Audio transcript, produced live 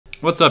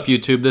What's up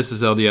YouTube, this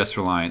is LDS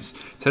Reliance.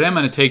 Today I'm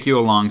going to take you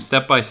along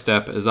step by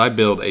step as I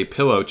build a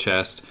pillow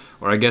chest,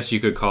 or I guess you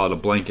could call it a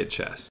blanket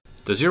chest.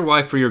 Does your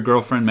wife or your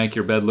girlfriend make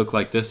your bed look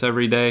like this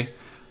every day?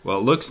 Well,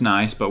 it looks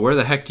nice, but where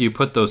the heck do you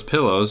put those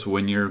pillows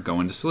when you're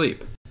going to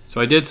sleep?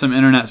 So I did some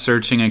internet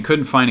searching and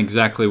couldn't find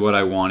exactly what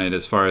I wanted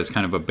as far as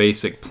kind of a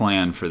basic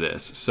plan for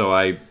this. So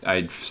I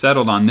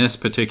settled on this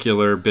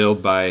particular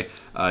build by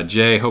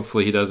Jay.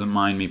 Hopefully he doesn't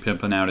mind me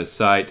pimping out his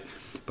site.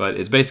 But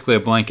it's basically a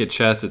blanket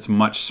chest. It's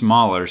much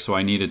smaller, so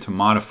I needed to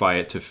modify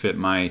it to fit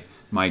my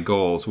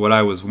goals. What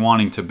I was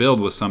wanting to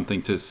build was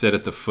something to sit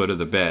at the foot of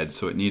the bed,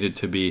 so it needed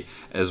to be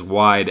as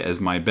wide as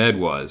my bed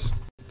was.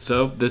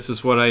 So this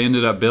is what I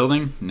ended up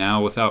building.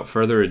 Now without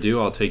further ado,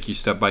 I'll take you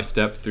step by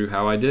step through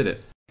how I did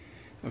it.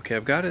 Okay,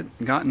 I've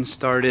gotten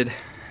started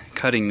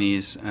cutting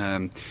these.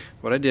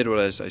 What I did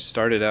was I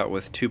started out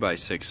with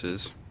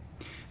 2x6s,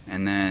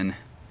 and then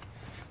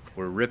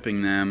we're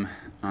ripping them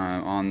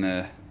on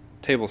the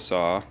table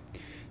saw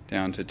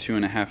down to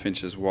 2.5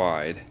 inches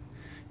wide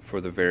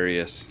for the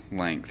various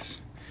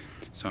lengths.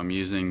 So I'm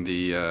using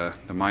the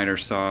miter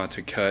saw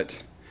to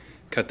cut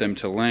them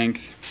to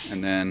length,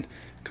 and then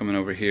coming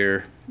over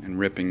here and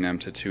ripping them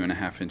to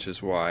 2.5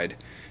 inches wide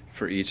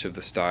for each of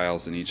the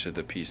styles and each of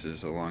the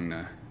pieces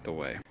along the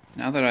way.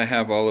 Now that I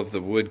have all of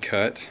the wood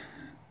cut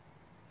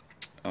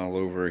all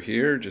over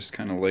here, just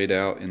kind of laid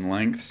out in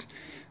lengths,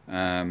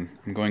 I'm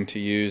going to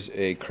use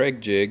a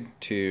Craig jig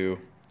to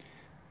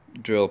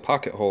drill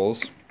pocket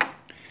holes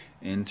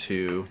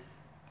into,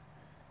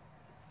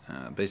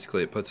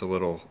 basically it puts a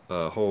little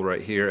hole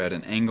right here at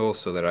an angle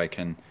so that I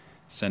can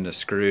send a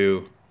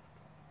screw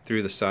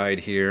through the side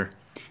here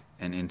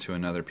and into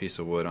another piece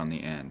of wood on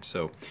the end.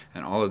 So,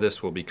 and all of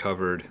this will be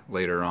covered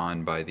later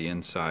on by the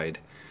inside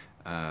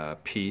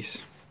piece,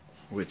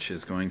 which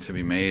is going to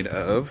be made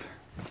of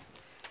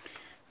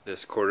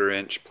this 1/4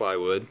 inch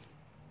plywood.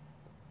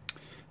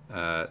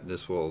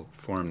 This will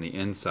form the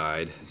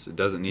inside. So it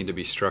doesn't need to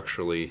be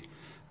structurally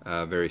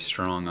very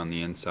strong on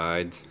the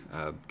inside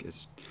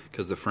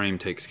because the frame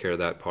takes care of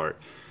that part.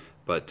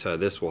 But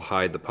this will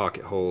hide the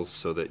pocket holes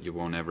so that you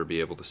won't ever be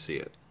able to see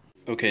it.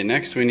 Okay,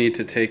 next we need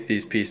to take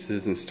these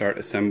pieces and start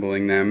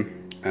assembling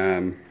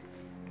them.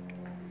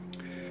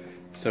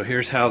 So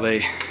here's how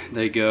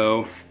they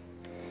go.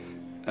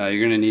 You're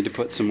going to need to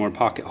put some more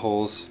pocket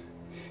holes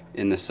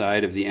in the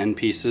side of the end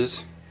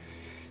pieces,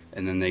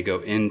 and then they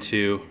go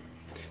into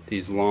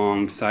these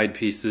long side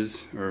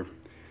pieces or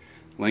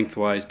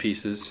lengthwise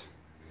pieces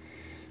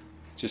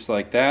just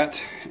like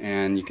that.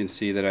 And you can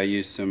see that I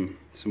used some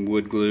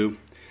wood glue,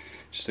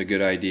 just a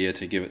good idea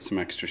to give it some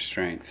extra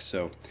strength.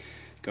 So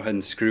go ahead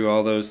and screw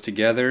all those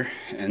together,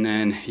 and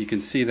then you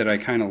can see that I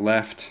kind of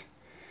left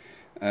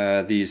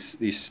these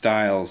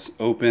styles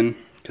open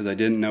because I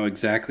didn't know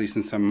exactly,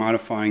 since I'm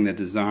modifying the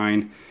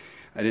design,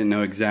 I didn't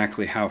know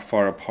exactly how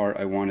far apart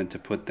I wanted to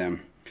put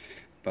them.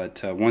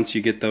 But once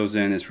you get those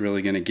in, it's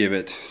really going to give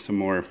it some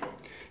more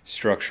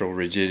structural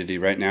rigidity.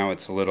 Right now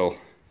it's a little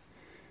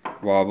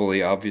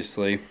wobbly,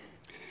 obviously.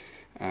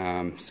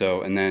 And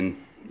then,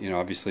 you know,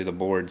 obviously the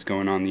boards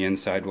going on the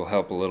inside will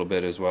help a little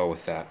bit as well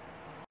with that.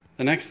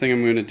 The next thing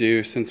I'm going to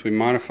do, since we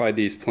modified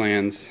these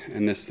plans,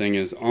 and this thing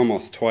is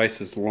almost twice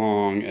as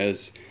long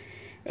as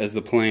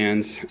the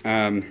plans,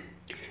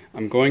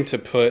 I'm going to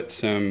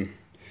put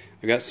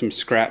I've got some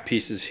scrap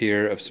pieces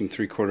here of some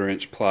 3/4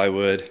 inch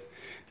plywood,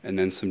 and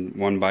then some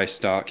 1x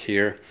stock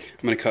here.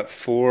 I'm going to cut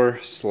 4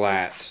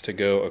 slats to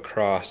go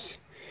across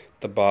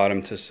the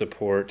bottom to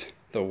support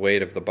the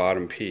weight of the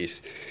bottom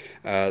piece.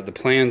 The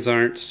plans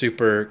aren't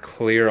super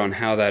clear on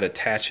how that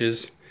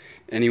attaches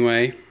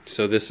anyway,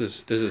 so this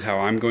is how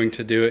I'm going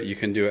to do it. You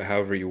can do it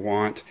however you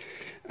want,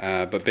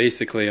 but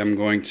basically I'm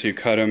going to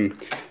cut them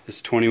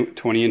this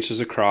 20 inches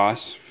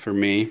across for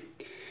me,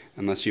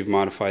 unless you've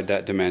modified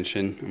that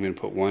dimension. I'm going to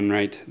put one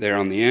right there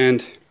on the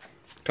end,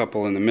 a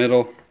couple in the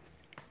middle,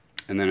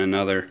 and then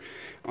another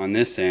on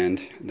this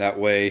end. That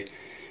way,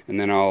 and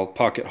then I'll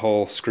pocket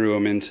hole screw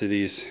them into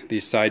these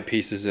side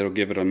pieces. It'll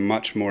give it a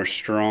much more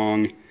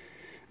strong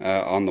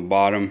on the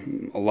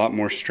bottom, a lot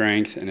more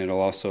strength, and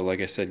it'll also, like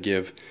I said,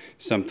 give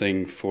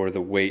something for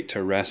the weight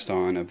to rest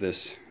on of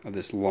this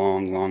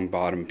long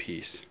bottom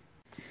piece.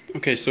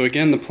 Okay, so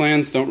again, the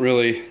plans don't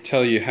really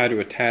tell you how to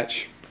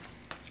attach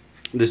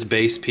this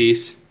base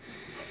piece.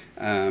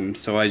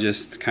 So I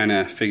just kind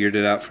of figured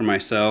it out for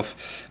myself.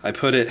 I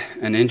put it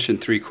 1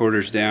 3/4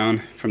 inches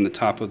down from the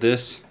top of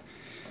this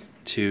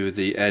to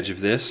the edge of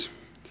this,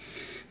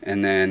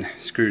 and then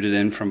screwed it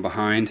in from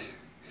behind.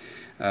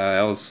 I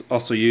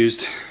also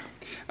used,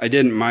 I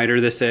didn't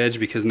miter this edge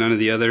because none of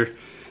the other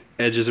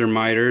edges are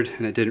mitered,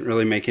 and it didn't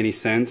really make any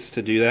sense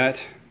to do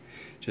that.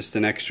 Just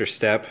an extra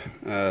step.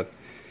 So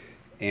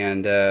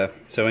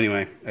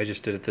anyway, I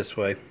just did it this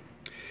way.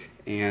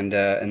 And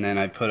then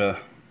I put a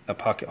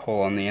pocket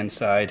hole on the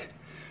inside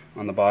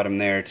on the bottom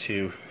there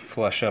to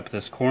flush up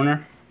this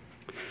corner.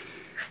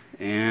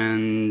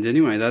 And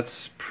anyway,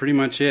 that's pretty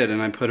much it.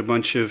 And I put a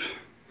bunch of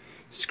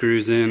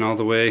screws in all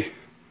the way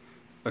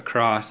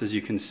across, as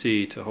you can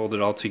see, to hold it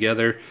all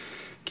together,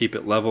 keep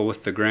it level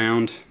with the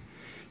ground.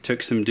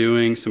 Took some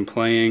doing, some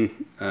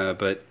playing,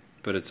 but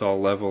it's all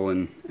level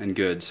and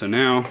good. So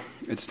now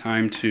it's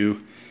time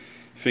to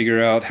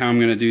figure out how I'm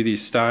going to do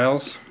these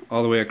stiles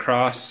all the way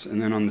across,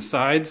 and then on the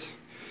sides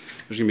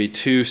there's going to be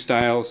 2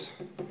 stiles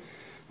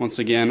once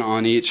again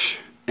on each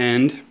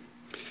end,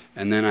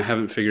 and then I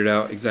haven't figured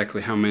out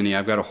exactly how many.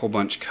 I've got a whole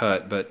bunch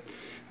cut, but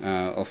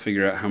I'll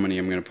figure out how many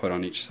I'm going to put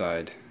on each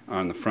side,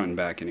 on the front and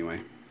back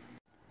anyway.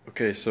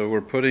 Okay, so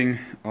we're putting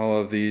all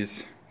of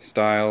these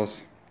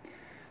stiles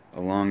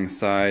along the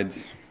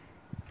sides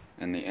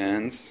and the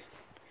ends,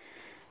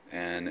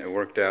 and it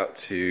worked out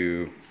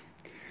to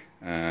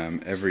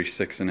every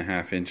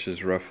 6.5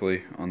 inches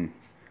roughly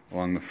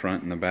along the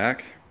front and the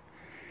back,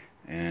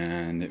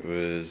 and it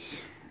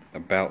was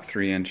about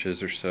 3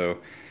 inches or so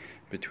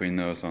between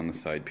those on the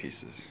side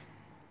pieces.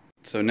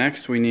 So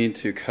next we need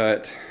to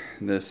cut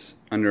this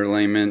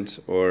underlayment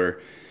or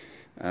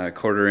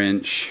 1/4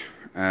 inch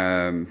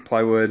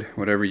plywood,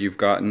 whatever you've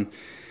gotten.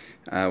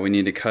 We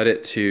need to cut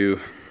it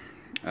to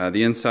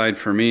the inside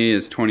for me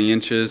is 20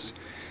 inches,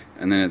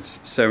 and then it's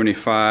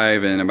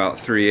 75 and about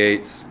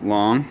 3/8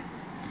 long.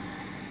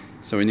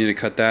 So we need to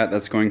cut that.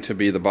 That's going to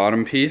be the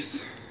bottom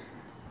piece,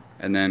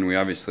 and then we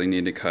obviously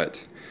need to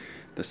cut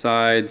the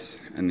sides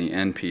and the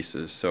end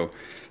pieces. So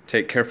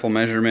take careful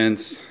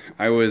measurements.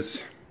 I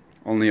was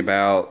only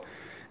about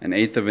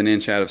 1/8 of an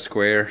inch out of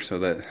square, so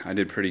that I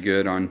did pretty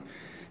good on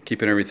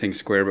keeping everything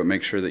square, but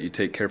make sure that you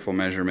take careful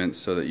measurements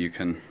so that you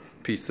can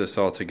piece this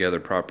all together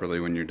properly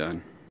when you're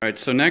done. Alright,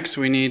 so next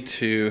we need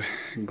to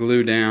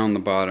glue down the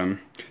bottom.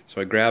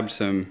 So I grabbed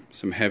some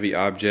heavy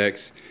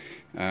objects.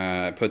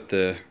 I put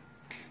the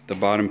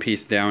bottom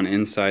piece down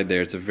inside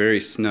there. It's a very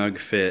snug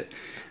fit,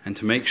 and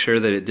to make sure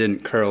that it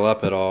didn't curl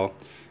up at all,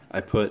 I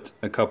put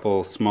a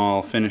couple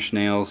small finish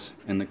nails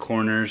in the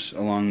corners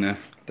along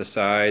the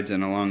sides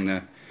and along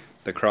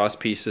the cross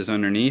pieces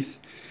underneath,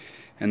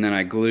 and then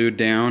I glued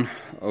down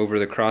over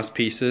the cross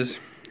pieces,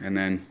 and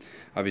then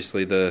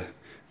obviously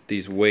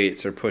these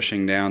weights are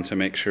pushing down to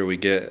make sure we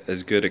get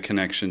as good a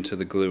connection to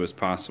the glue as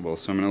possible.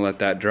 So I'm going to let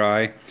that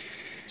dry,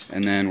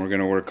 and then we're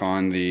going to work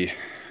on the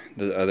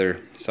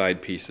other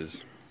side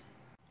pieces.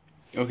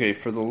 Okay,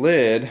 for the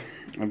lid,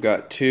 I've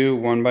got 2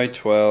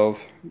 1x12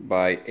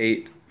 by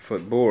 8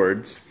 foot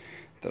boards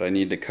that I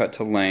need to cut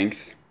to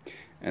length,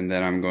 and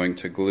then I'm going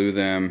to glue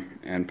them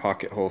and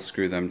pocket hole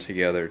screw them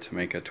together to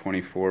make a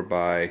 24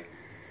 by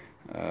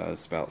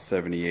it's about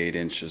 78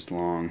 inches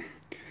long.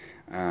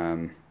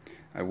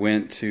 I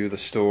went to the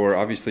store.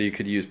 Obviously you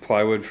could use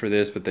plywood for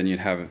this, but then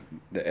you'd have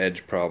the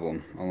edge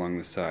problem along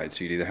the side,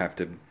 so you'd either have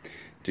to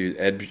do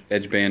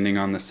edge banding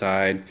on the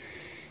side,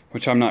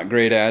 which I'm not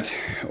great at,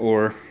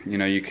 or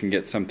you can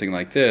get something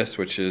like this,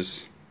 which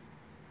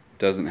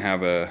doesn't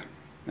have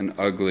an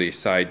ugly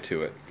side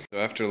to it. So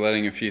after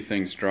letting a few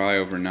things dry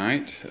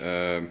overnight,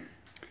 we're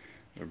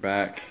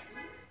back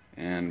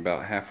and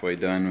about halfway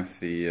done with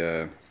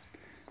the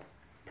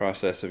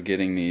process of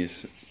getting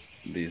these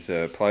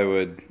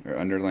plywood or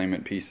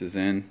underlayment pieces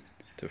in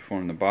to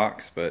form the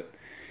box, but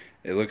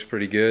it looks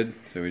pretty good.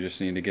 So we just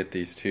need to get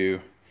these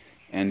 2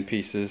 end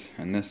pieces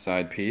and this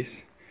side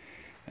piece,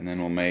 and then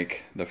we'll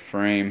make the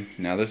frame.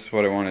 Now this is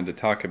what I wanted to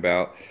talk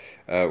about.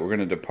 We're going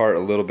to depart a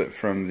little bit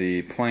from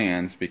the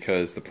plans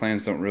because the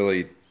plans don't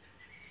really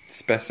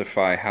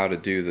specify how to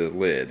do the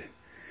lid.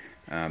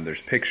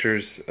 There's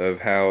pictures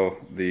of how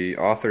the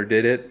author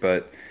did it,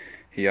 but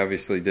he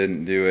obviously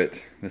didn't do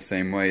it the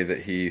same way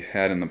that he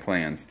had in the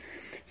plans.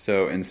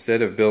 So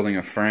instead of building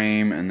a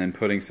frame and then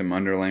putting some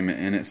underlayment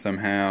in it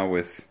somehow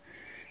with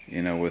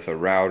a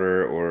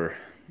router or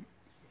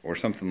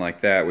something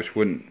like that, which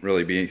wouldn't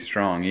really be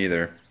strong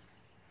either,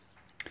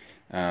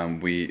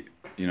 we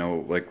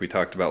like we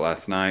talked about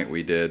last night,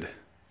 we did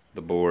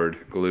the board,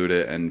 glued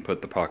it, and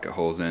put the pocket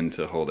holes in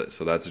to hold it.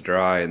 So that's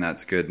dry and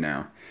that's good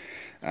now.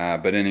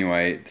 But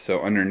anyway,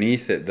 so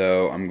underneath it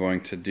though, I'm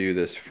going to do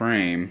this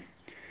frame.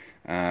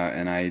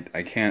 And I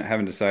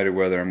haven't decided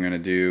whether I'm going to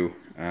do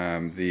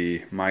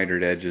the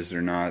mitered edges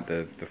or not,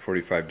 the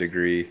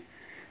 45-degree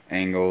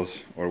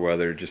angles, or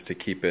whether just to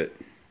keep it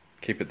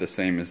the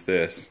same as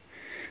this.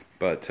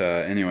 But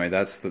anyway,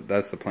 that's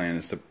the plan,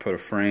 is to put a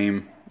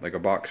frame, like a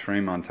box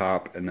frame on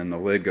top, and then the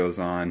lid goes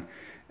on,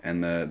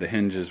 and the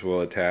hinges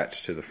will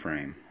attach to the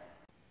frame.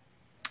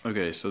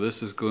 Okay, so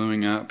this is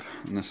gluing up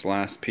on this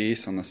last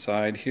piece on the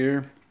side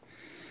here.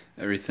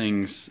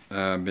 Everything's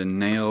been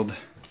nailed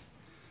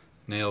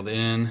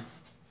in, you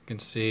can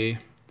see,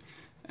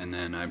 and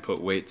then I put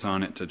weights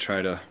on it to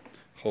try to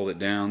hold it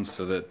down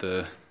so that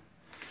the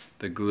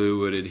glue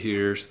would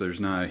adhere, so there's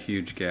not a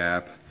huge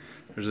gap.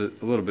 There's a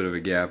little bit of a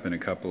gap in a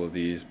couple of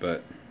these,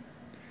 but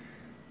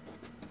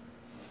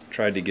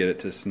tried to get it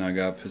to snug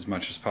up as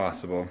much as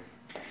possible.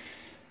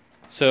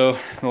 So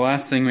the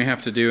last thing we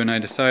have to do, and I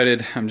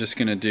decided I'm just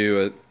going to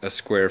do a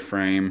square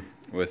frame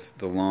with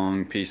the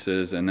long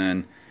pieces and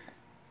then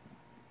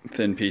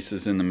thin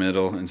pieces in the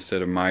middle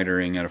instead of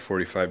mitering at a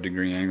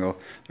 45-degree angle.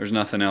 There's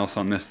nothing else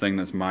on this thing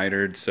that's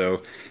mitered,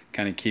 so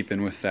kind of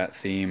keeping with that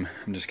theme,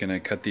 I'm just going to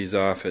cut these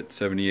off at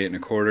 78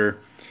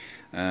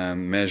 1/4,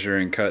 measure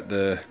and cut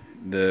the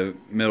the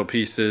middle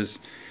pieces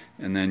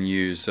and then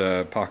use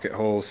pocket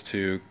holes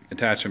to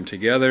attach them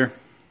together,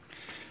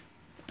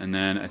 and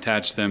then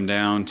attach them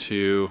down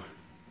to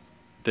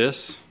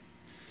this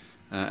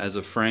as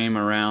a frame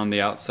around the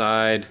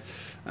outside,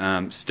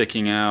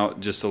 sticking out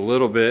just a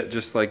little bit,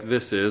 just like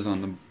this is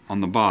on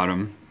the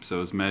bottom.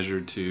 So it's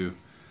measured to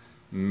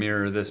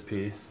mirror this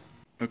piece.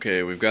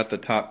 Okay, we've got the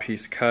top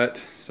piece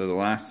cut, so the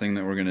last thing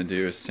that we're going to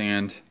do is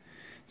sand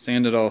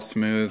it all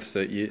smooth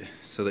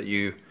so that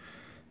you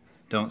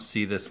don't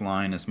see this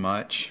line as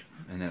much,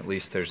 and at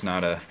least there's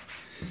not a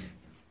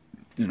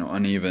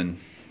uneven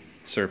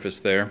surface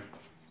there.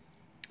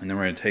 And then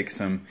we're going to take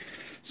some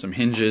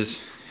hinges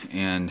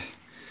and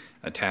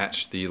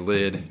attach the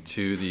lid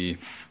to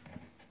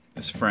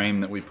this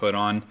frame that we put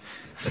on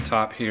the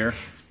top here.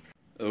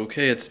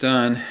 Okay, it's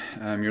done.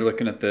 You're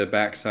looking at the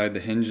back side, the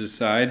hinges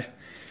side,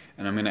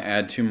 and I'm going to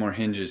add 2 more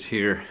hinges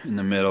here in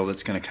the middle.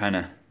 That's going to kind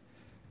of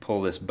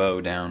pull this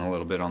bow down a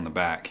little bit on the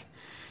back.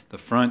 The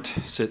front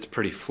sits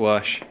pretty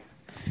flush,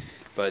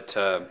 but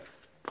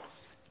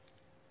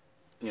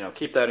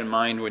keep that in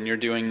mind when you're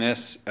doing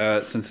this.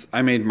 Since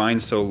I made mine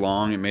so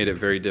long, it made it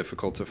very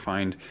difficult to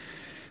find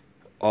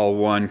all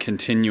one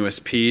continuous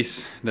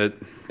piece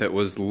that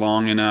was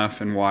long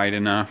enough and wide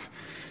enough.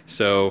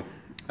 So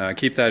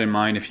keep that in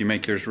mind if you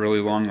make yours really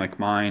long like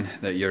mine,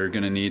 that you're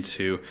going to need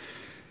to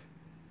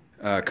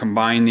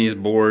combine these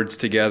boards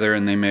together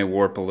and they may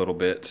warp a little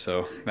bit.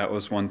 So that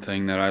was one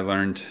thing that I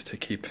learned to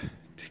keep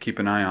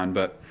an eye on.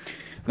 But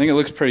I think it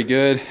looks pretty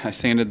good. I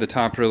sanded the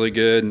top really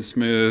good and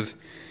smooth,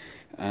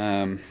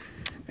 and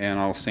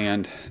I'll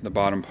sand the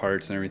bottom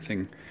parts and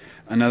everything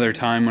another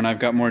time when I've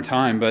got more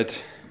time.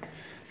 But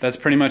that's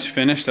pretty much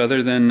finished,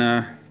 other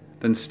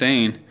than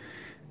stain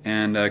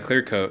and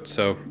clear coat.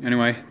 So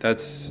anyway,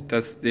 that's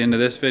the end of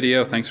this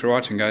video. Thanks for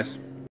watching, guys.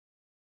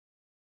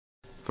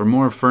 For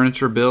more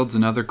furniture builds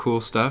and other cool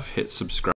stuff, hit subscribe.